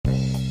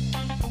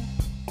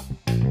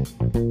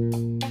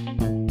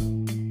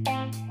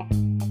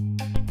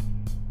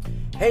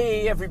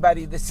Hey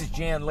everybody, this is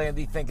Jan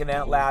Landy thinking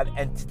out loud,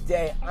 and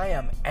today I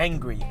am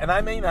angry, and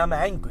I mean I'm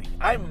angry.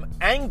 I'm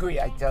angry,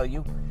 I tell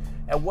you,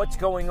 at what's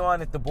going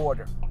on at the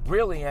border.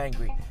 Really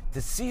angry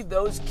to see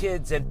those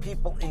kids and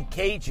people in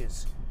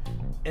cages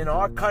in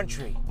our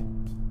country.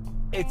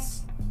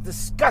 It's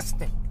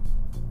disgusting.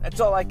 That's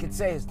all I can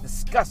say is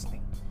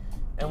disgusting.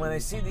 And when I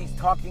see these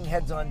talking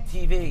heads on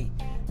TV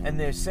and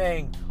they're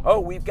saying, oh,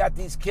 we've got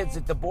these kids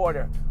at the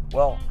border,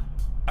 well,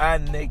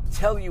 and they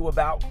tell you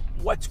about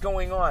what's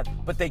going on,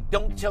 but they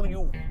don't tell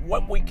you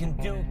what we can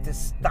do to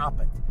stop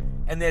it.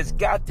 And there's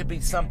got to be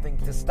something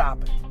to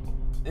stop it.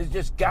 There's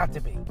just got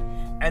to be.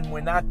 And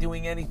we're not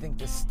doing anything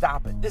to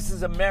stop it. This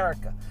is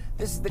America.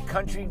 This is the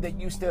country that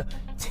used to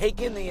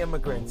take in the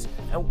immigrants.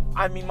 And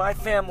I mean, my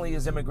family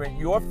is immigrant.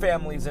 Your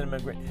family is an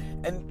immigrant.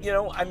 And,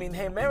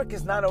 hey,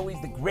 America's not always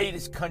the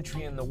greatest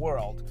country in the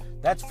world.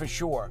 That's for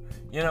sure.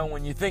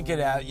 When you think it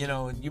out,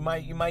 you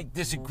might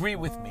disagree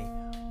with me.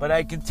 But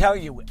I can tell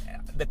you,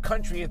 the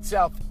country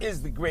itself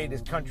is the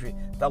greatest country.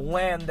 The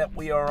land that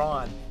we are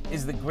on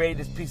is the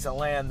greatest piece of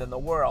land in the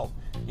world.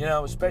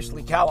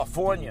 Especially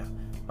California.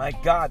 My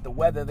God, the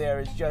weather there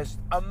is just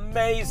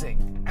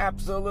amazing.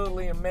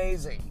 Absolutely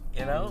amazing,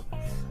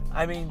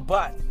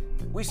 but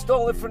we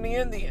stole it from the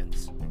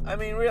Indians.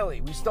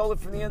 Really, we stole it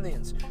from the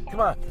Indians.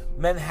 Come on,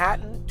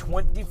 Manhattan,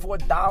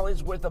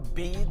 $24 worth of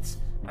beads.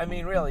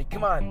 Really,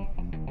 come on.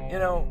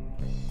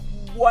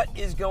 What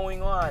is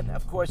going on?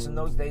 Of course, in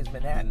those days,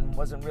 Manhattan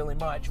wasn't really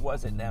much,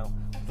 was it now?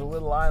 The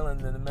little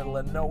island in the middle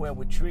of nowhere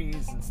with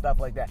trees and stuff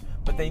like that.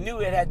 But they knew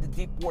it had the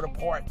deep water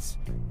ports.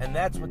 And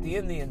that's what the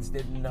Indians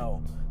didn't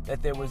know,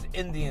 that there was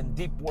Indian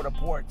deep water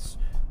ports.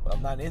 Well,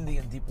 not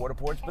Indian deep water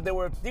ports, but there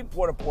were deep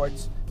water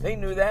ports. They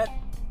knew that.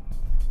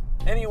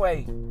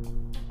 Anyway,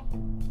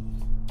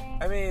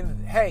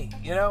 hey,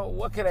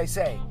 what could I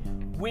say?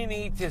 We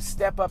need to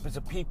step up as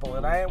a people,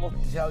 and I will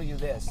tell you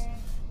this,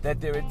 that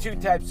there are two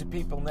types of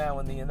people now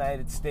in the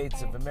United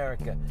States of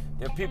America.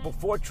 There are people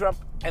for Trump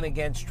and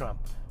against Trump.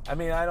 I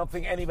don't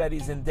think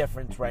anybody's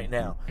indifferent right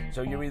now.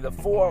 So you're either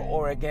for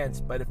or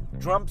against. But if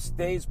Trump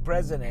stays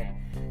president,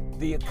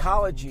 the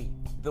ecology,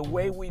 the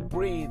way we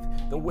breathe,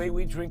 the way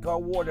we drink our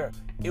water,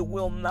 it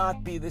will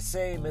not be the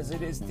same as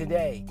it is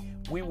today.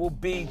 We will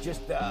be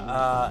just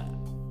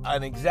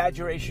an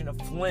exaggeration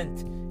of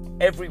Flint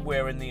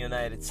everywhere in the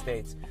United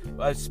States.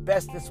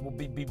 Asbestos will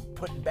be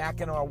put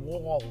back in our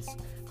walls.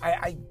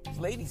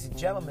 Ladies and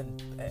gentlemen,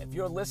 if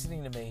you're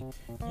listening to me,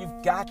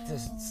 you've got to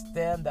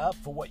stand up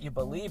for what you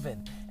believe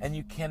in. And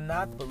you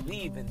cannot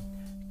believe in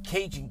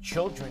caging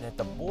children at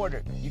the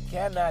border. You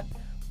cannot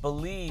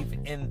believe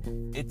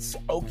in it's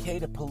okay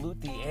to pollute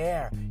the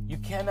air. You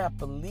cannot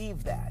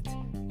believe that.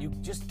 You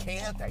just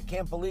can't. I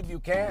can't believe you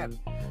can.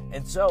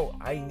 And so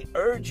I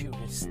urge you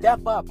to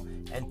step up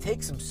and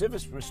take some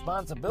civic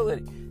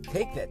responsibility.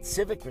 Take that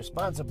civic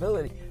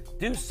responsibility.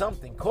 Do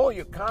something. Call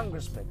your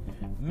congressman.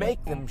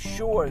 Make them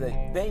sure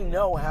that they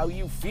know how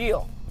you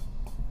feel.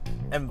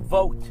 And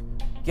vote.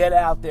 Get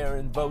out there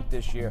and vote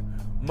this year.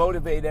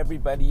 Motivate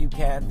everybody you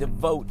can to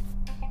vote.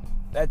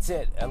 That's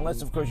it.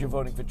 Unless, of course, you're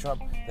voting for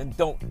Trump, then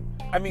don't.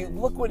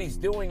 Look what he's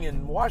doing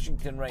in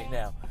Washington right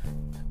now.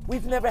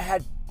 We've never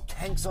had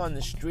tanks on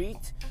the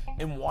street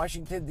in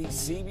Washington,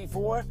 D.C.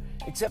 before,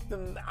 except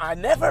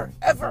never,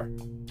 ever.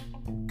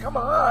 Come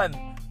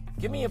on.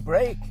 Give me a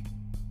break.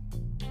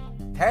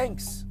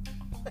 Tanks.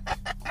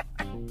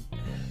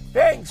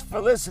 Thanks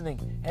for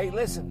listening. Hey,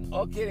 listen,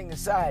 all kidding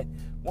aside,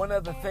 one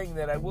other thing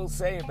that I will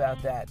say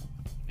about that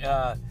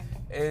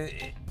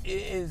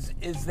is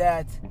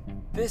that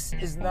this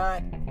is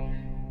not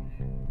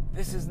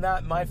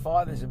my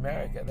father's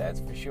America, that's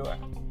for sure.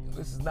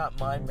 This is not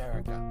my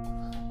America.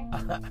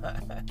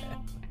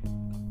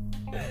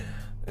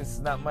 This is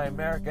not my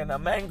America, and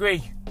I'm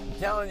angry. I'm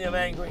telling you, I'm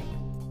angry.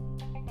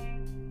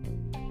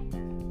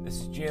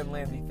 This is Jan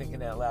Landy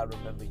thinking out loud.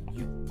 Remember,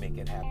 you make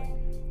it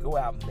happen. Go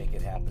out and make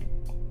it happen.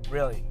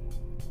 Really,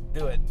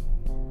 do it.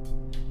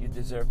 You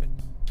deserve it.